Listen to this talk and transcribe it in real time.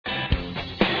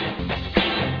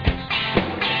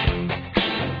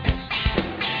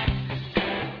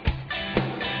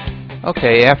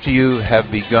Okay, after you have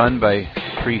begun by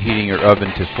preheating your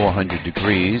oven to 400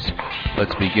 degrees,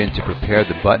 let's begin to prepare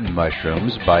the button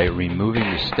mushrooms by removing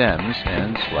the stems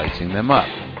and slicing them up.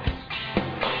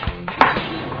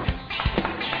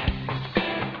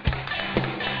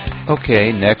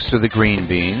 Okay, next are the green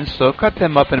beans, so cut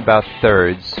them up in about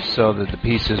thirds so that the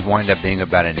pieces wind up being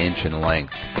about an inch in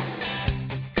length.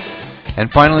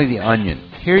 And finally the onion.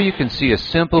 Here you can see a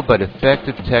simple but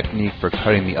effective technique for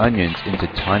cutting the onions into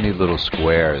tiny little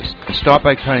squares. Start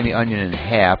by cutting the onion in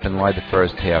half and lie the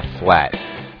first half flat.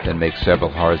 Then make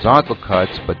several horizontal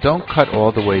cuts, but don't cut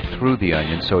all the way through the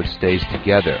onion so it stays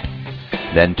together.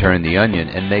 Then turn the onion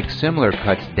and make similar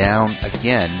cuts down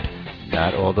again,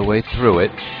 not all the way through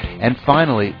it. And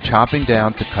finally, chopping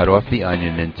down to cut off the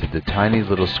onion into the tiny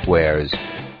little squares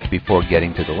before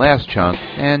getting to the last chunk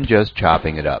and just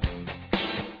chopping it up.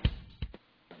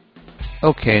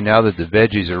 Okay, now that the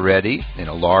veggies are ready, in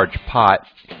a large pot,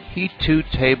 heat 2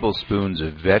 tablespoons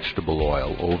of vegetable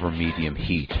oil over medium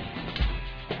heat.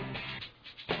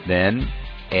 Then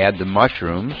add the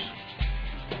mushrooms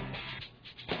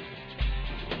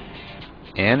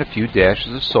and a few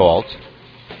dashes of salt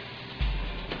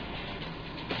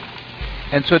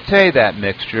and saute that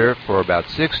mixture for about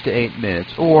 6 to 8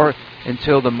 minutes or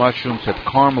until the mushrooms have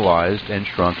caramelized and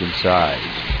shrunk in size.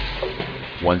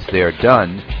 Once they are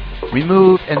done,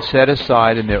 remove and set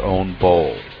aside in their own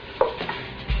bowl.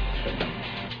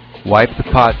 Wipe the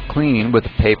pot clean with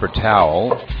a paper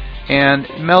towel and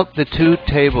melt the 2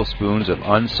 tablespoons of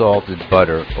unsalted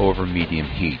butter over medium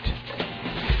heat.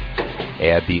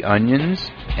 Add the onions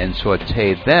and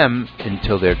saute them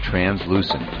until they're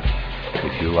translucent.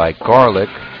 If you like garlic,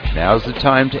 now's the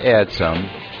time to add some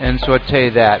and saute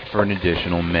that for an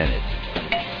additional minute.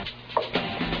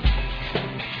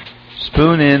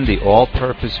 Spoon in the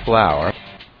all-purpose flour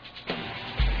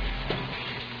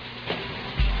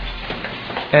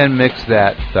and mix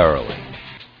that thoroughly.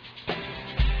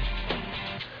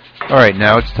 Alright,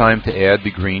 now it's time to add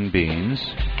the green beans,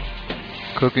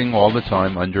 cooking all the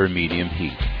time under a medium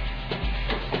heat.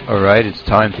 Alright, it's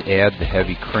time to add the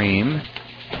heavy cream,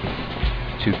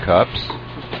 2 cups.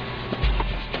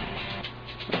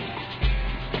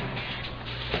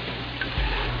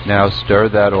 Now stir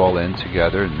that all in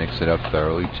together and mix it up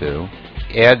thoroughly too.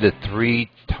 Add the 3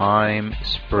 thyme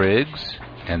sprigs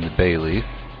and the bay leaf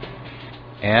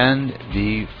and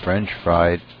the French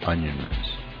fried onions.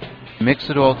 Mix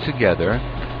it all together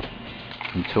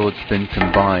until it's been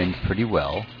combined pretty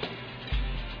well.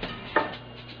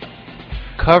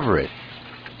 Cover it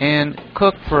and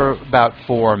cook for about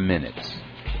 4 minutes.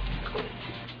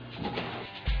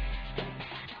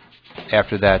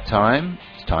 After that time,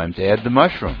 it's time to add the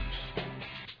mushrooms.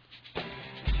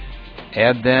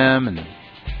 Add them and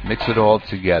mix it all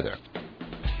together.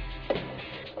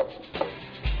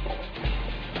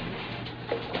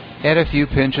 Add a few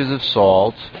pinches of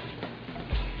salt,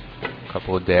 a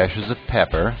couple of dashes of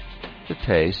pepper to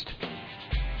taste,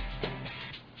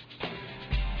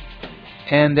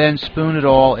 and then spoon it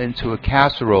all into a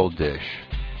casserole dish.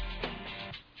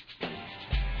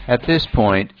 At this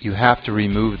point, you have to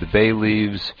remove the bay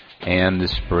leaves and the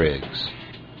sprigs.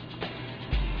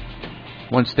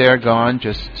 Once they're gone,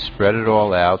 just spread it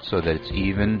all out so that it's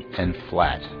even and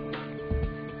flat.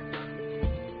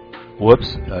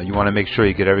 Whoops, you want to make sure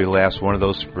you get every last one of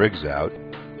those sprigs out.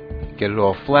 Get it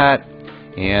all flat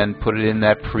and put it in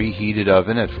that preheated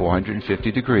oven at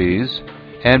 450 degrees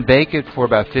and bake it for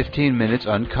about 15 minutes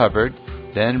uncovered.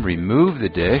 Then remove the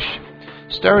dish.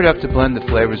 Stir it up to blend the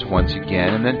flavors once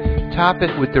again, and then top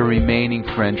it with the remaining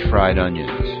French fried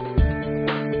onions.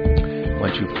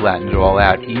 Once you flatten it all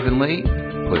out evenly,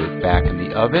 put it back in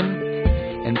the oven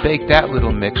and bake that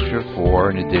little mixture for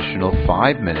an additional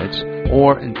 5 minutes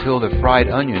or until the fried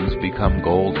onions become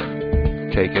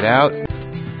golden. Take it out,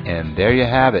 and there you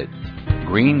have it,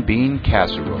 green bean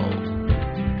casserole.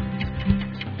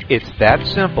 It's that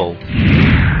simple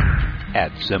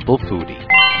at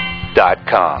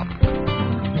simplefoodie.com.